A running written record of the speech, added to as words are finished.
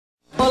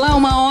Olá,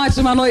 uma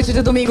ótima noite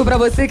de domingo para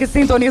você que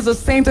sintoniza o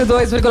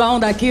 102,1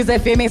 da Kiss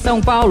FM em São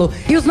Paulo.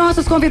 E os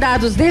nossos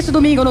convidados deste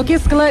domingo no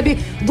Kiss Club: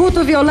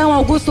 Guto violão,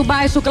 Augusto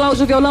baixo,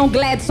 Cláudio violão,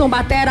 Gledson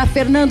batera,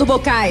 Fernando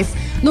vocais.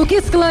 No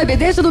Kiss Club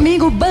deste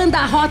domingo,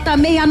 Banda Rota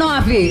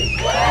 69.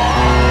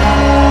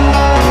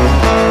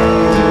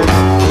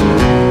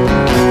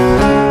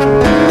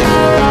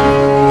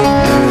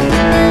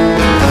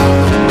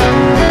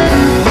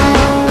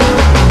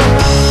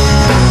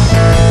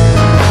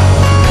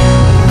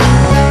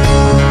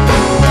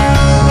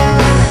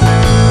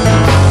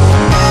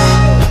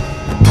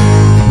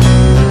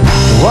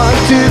 What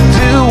to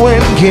do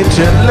when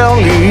getting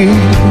lonely?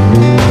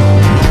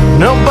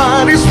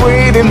 Nobody's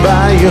waiting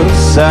by your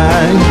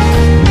side.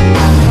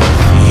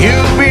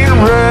 You've been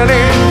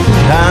running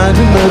hard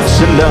too much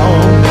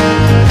alone.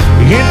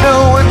 You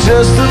know we're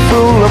just a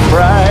fool of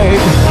pride.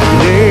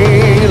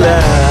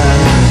 Layla,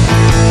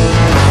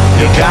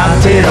 you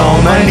got it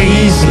on my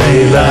knees,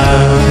 Layla.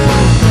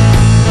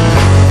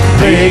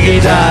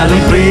 Begging,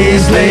 darling,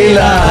 please,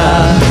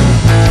 Layla.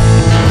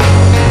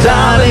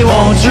 Darling,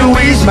 won't you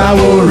ease my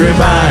worried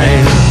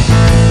mind?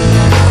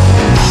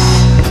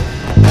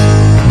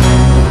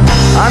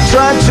 I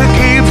tried to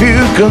give you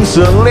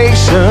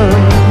consolation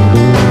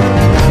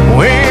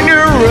when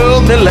your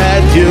world they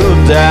let you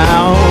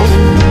down.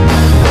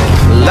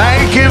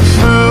 Like a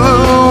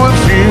fool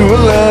if you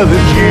were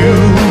loving you,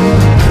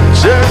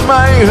 turn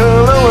my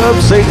hollow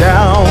upside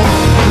down.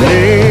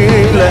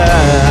 Layla,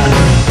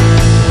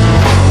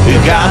 you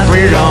got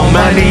me on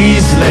my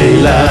knees,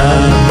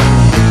 Layla.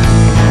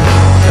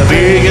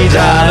 Begging,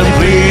 darling,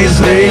 please,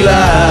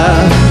 Layla.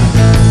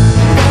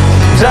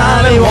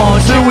 Darling,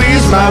 won't you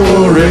ease my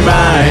worried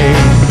mind?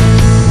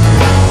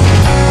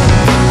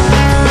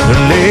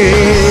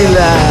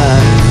 Layla,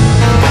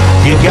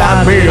 you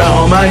got me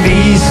on my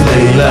knees,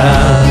 Layla.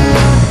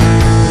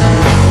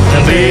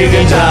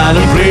 Begging,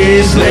 darling,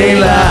 please,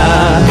 Layla.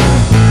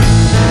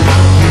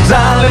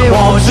 Darling,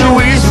 won't you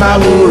ease my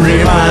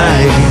worried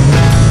mind?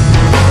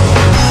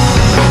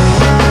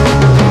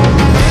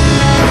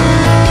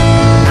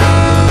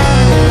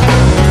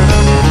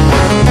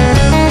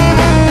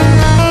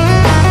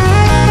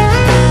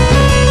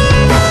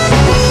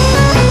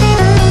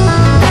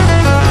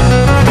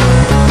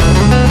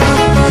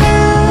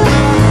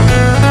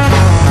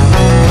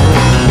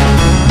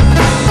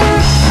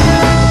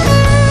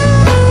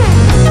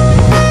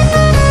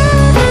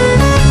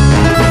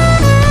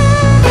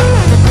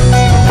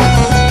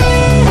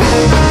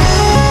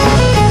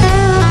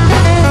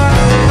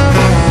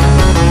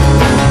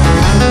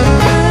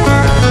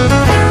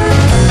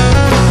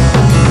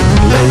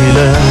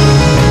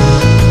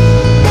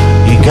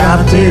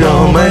 Got it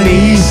on my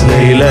knees,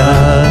 Layla.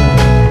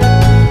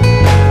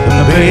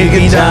 I'm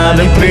begging,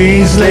 darling,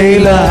 please,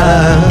 Layla.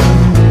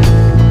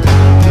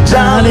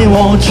 Darling,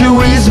 won't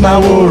you ease my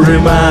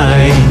worried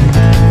mind?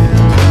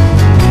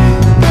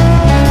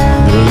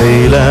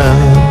 Layla,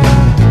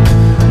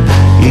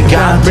 you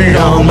got me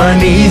on my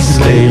knees,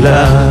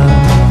 Layla.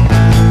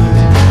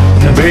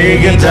 I'm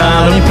begging,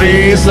 darling,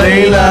 please,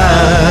 Layla.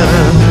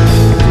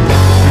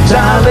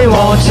 Darling,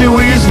 won't you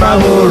ease my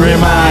worried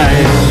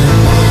mind?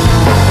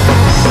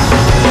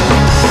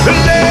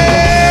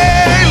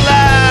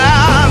 Layla,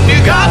 you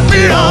got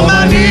me on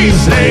my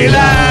knees,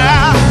 Layla.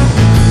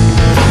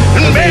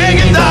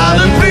 Begging,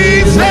 darling,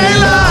 please,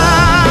 Layla.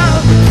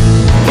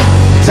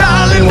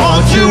 Darling,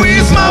 won't you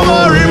ease my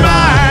worried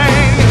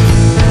mind?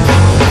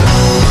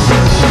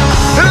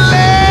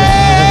 Layla,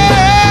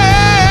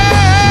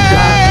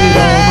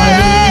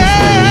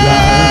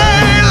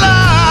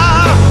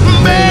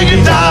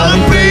 begging,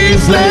 darling,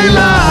 please,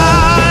 Layla.